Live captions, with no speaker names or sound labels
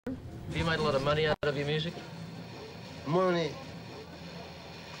Have you made a lot of money out of your music? Money.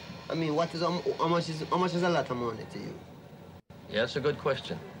 I mean, how much is a lot of money to you? Yeah, that's a good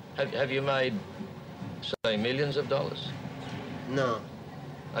question. Have you made, say, millions of dollars? No.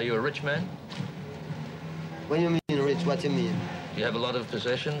 Are you a rich man? When you mean rich, what you mean? Do you have a lot of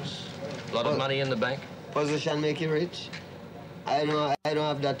possessions? A lot of money in the bank? Position make you rich? I don't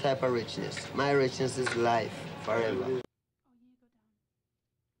have that type of richness. My richness is life, forever.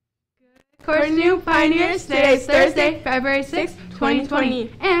 Course New Pioneers, today is Thursday, February 6,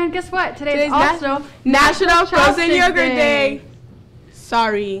 2020. And guess what? Today's also National Frozen Yogurt Day.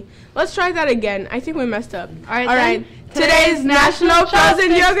 Sorry. Let's try that again. I think we messed up. All right. Today's National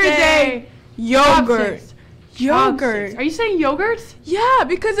Frozen Yogurt Day. Yogurt. Yogurt. Are you saying yogurt? Yeah,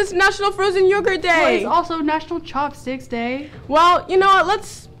 because it's National Frozen Yogurt Day. Well, it's also National Chopsticks Day. Well, you know what?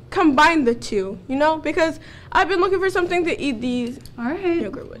 Let's combine the two, because I've been looking for something to eat these All right.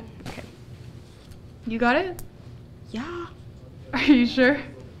 yogurt with. Okay. You got it? Yeah. Are you sure?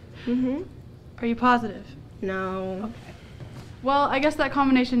 Mm-hmm. Are you positive? No. Okay. Well, I guess that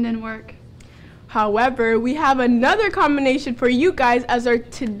combination didn't work. However, we have another combination for you guys as our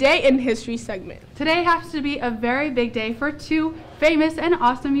Today in History segment. Today happens to be a very big day for two famous and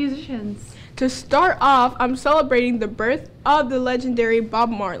awesome musicians. To start off, I'm celebrating the birth of the legendary Bob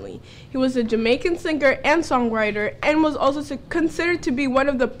Marley. He was a Jamaican singer and songwriter and was also considered to be one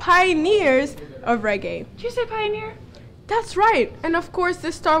of the pioneers of reggae. Did you say pioneer? That's right. And of course,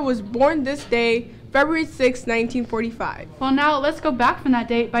 this star was born this day, February 6, 1945. Well, now let's go back from that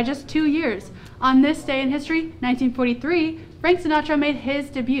date by just 2 years. On this day in history, 1943, Frank Sinatra made his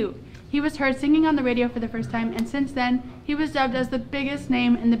debut. He was heard singing on the radio for the first time, and since then, he was dubbed as the biggest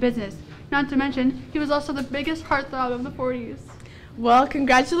name in the business. Not to mention, he was also the biggest heartthrob of the 40s. Well,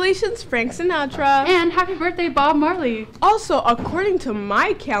 congratulations, Frank Sinatra. And happy birthday, Bob Marley. Also, according to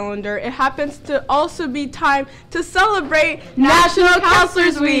my calendar, it happens to also be time to celebrate National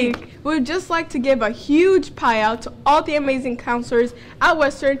Counselors Week. We would just like to give a huge pie out to all the amazing counselors at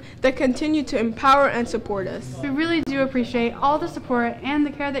Western that continue to empower and support us. We really do appreciate all the support and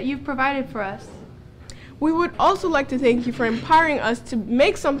the care that you've provided for us. We would also like to thank you for empowering us to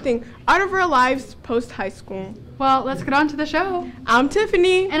make something out of our lives post-high school. Well, let's get on to the show. I'm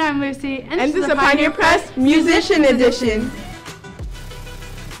Tiffany. And I'm Lucy. And this is the Pioneer Press Musician Edition.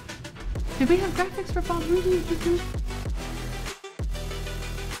 Did we have graphics for Bob Marley?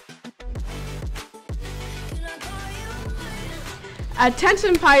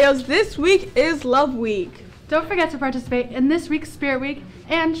 Attention, Pios, this week is Love Week. Don't forget to participate in this week's Spirit Week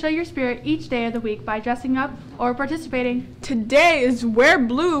and show your spirit each day of the week by dressing up or participating. Today is Wear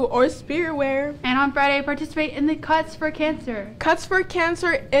Blue or Spirit Wear. And on Friday, participate in the Cuts for Cancer. Cuts for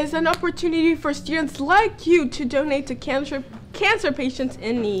Cancer is an opportunity for students like you to donate to cancer patients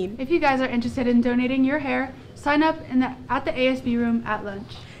in need. If you guys are interested in donating your hair, sign up at the ASB room at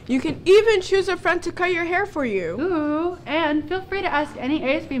lunch. You can even choose a friend to cut your hair for you. Ooh, and feel free to ask any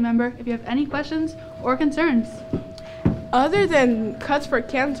ASB member if you have any questions or concerns. Other than Cuts for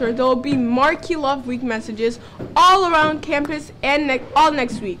Cancer, there will be marquee Love Week messages all around campus and all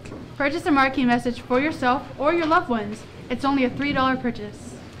next week. Purchase a marquee message for yourself or your loved ones. It's only a $3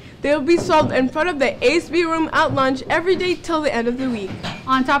 purchase. They will be sold in front of the ASB room at lunch every day till the end of the week.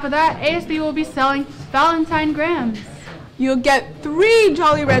 On top of that, ASB will be selling Valentine Grams. You'll get 3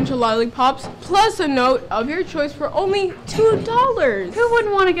 Jolly Rancher lollipops plus a note of your choice for only $2. Who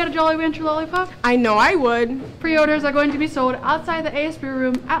wouldn't want to get a Jolly Rancher lollipop? I know I would. Pre-orders are going to be sold outside the ASB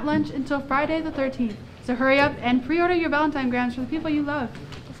room at lunch until Friday the 13th. So hurry up and pre-order your Valentine Grams for the people you love.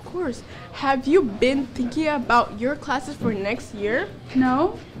 Of course. Have you been thinking about your classes for next year?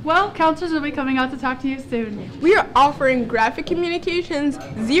 No? Well, counselors will be coming out to talk to you soon. We are offering Graphic Communications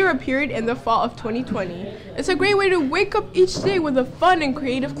 0 period in the fall of 2020. It's a great way to wake up each day with a fun and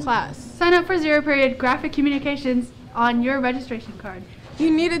creative class. Sign up for 0 period Graphic Communications on your registration card.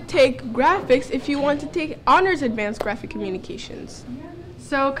 You need to take graphics if you want to take Honors Advanced Graphic Communications.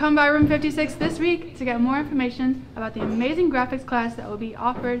 So come by room 56 this week to get more information about the amazing graphics class that will be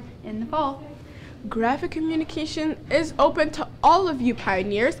offered in the fall. Graphic Communication is open to all of you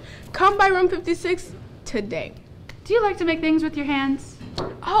pioneers. Come by room 56 today. Do you like to make things with your hands?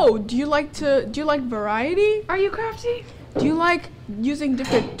 Oh, do you like variety? Are you crafty? Do you like using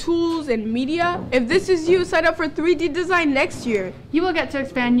different tools and media. If this is you, sign up for 3D design next year. You will get to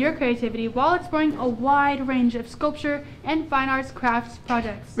expand your creativity while exploring a wide range of sculpture and fine arts crafts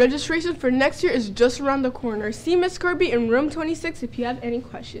projects. Registration for next year is just around the corner. See Miss Kirby in room 26 if you have any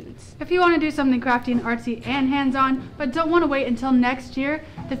questions. If you want to do something crafty and artsy and hands-on, but don't want to wait until next year,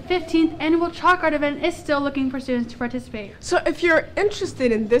 the 15th annual chalk art event is still looking for students to participate. So if you're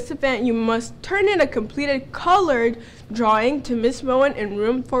interested in this event, you must turn in a completed colored drawing to Miss Moen in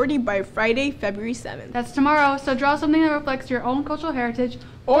room 40 by Friday, February 7th. That's tomorrow, so draw something that reflects your own cultural heritage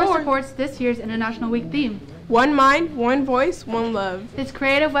or supports this year's International Week theme. One mind, one voice, one love. This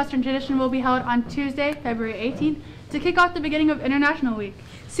creative Western tradition will be held on Tuesday, February 18th to kick off the beginning of International Week.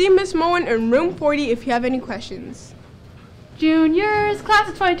 See Miss Moen in room 40 if you have any questions. Juniors, class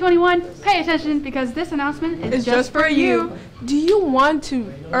of 2021, pay attention because this announcement is just for you. Do you want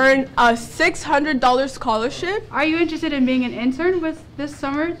to earn a $600 scholarship? Are you interested in being an intern with this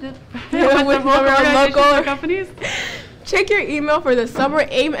summer with With local companies? Check your email for the Summer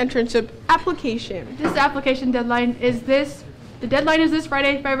AIM internship application. This application deadline is this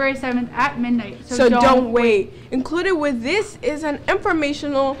Friday, February 7th at midnight. So don't wait. Included with this is an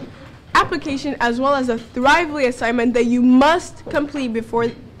informational application as well as a Thrively assignment that you must complete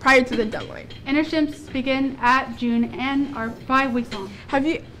prior to the deadline. Internships begin at June and are 5 weeks long.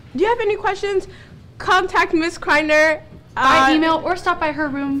 Do you have any questions? Contact Ms. Kreiner By email or stop by her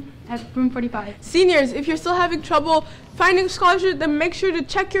room at room 45. Seniors, if you're still having trouble finding scholarship, then make sure to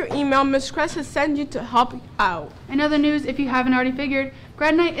check your email. Ms. Kress has sent you to help out. In other news, if you haven't already figured,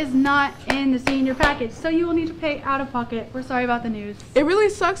 grad night is not in the senior package, so you will need to pay out of pocket. We're sorry about the news. It really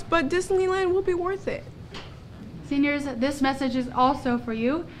sucks, but Disneyland will be worth it. Seniors, this message is also for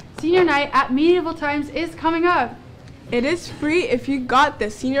you. Senior night at Medieval Times is coming up. It is free if you got the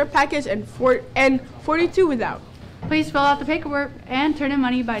senior package and 42 without. Please fill out the paperwork and turn in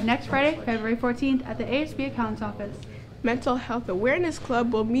money by next Friday, February 14th at the ASB Accountant's Office. Mental Health Awareness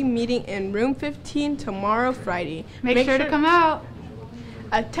Club will be meeting in room 15 tomorrow, Friday. Make sure to come out.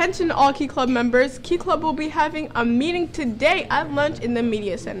 Attention all Key Club members. Key Club will be having a meeting today at lunch in the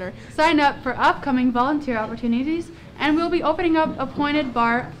Media Center. Sign up for upcoming volunteer opportunities, and we'll be opening up appointed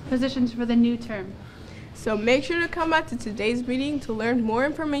bar positions for the new term. So make sure to come out to today's meeting to learn more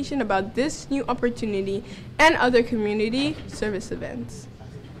information about this new opportunity and other community service events.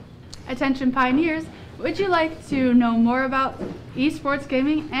 Attention pioneers, would you like to know more about esports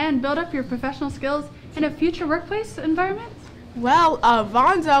gaming and build up your professional skills in a future workplace environment? Well,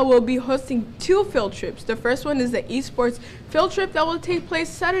 Vonza will be hosting 2 field trips. The first one is the esports field trip that will take place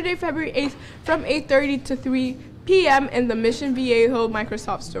Saturday, February 8th from 8:30 to 3 p.m. in the Mission Viejo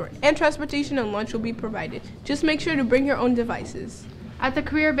Microsoft store, and transportation and lunch will be provided. Just make sure to bring your own devices. At the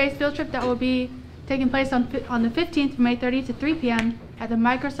career-based field trip that will be taking place on the 15th from 8:30 to 3 p.m. at the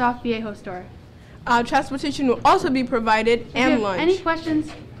Microsoft Viejo store. Transportation will also be provided and If you lunch. have any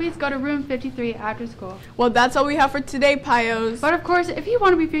questions, please go to room 53 after school. Well, that's all we have for today, Pios. But of course, if you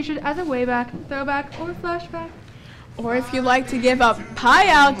want to be featured as a wayback, throwback, or flashback, Or if you'd like to give a pie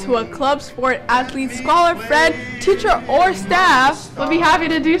out to a club sport athlete, scholar, friend, teacher, or staff, we'll be happy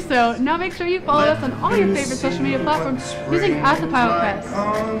to do so. Now make sure you follow us on all your favorite social media platforms using @PioPress.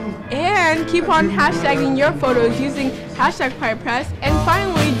 and keep on hashtagging your photos using #PioPress. And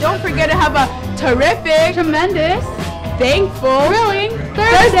finally, don't forget to have a terrific, Tremendous, thankful, thrilling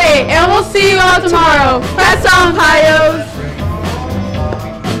Thursday, and we'll see you all tomorrow. Press on, Pios!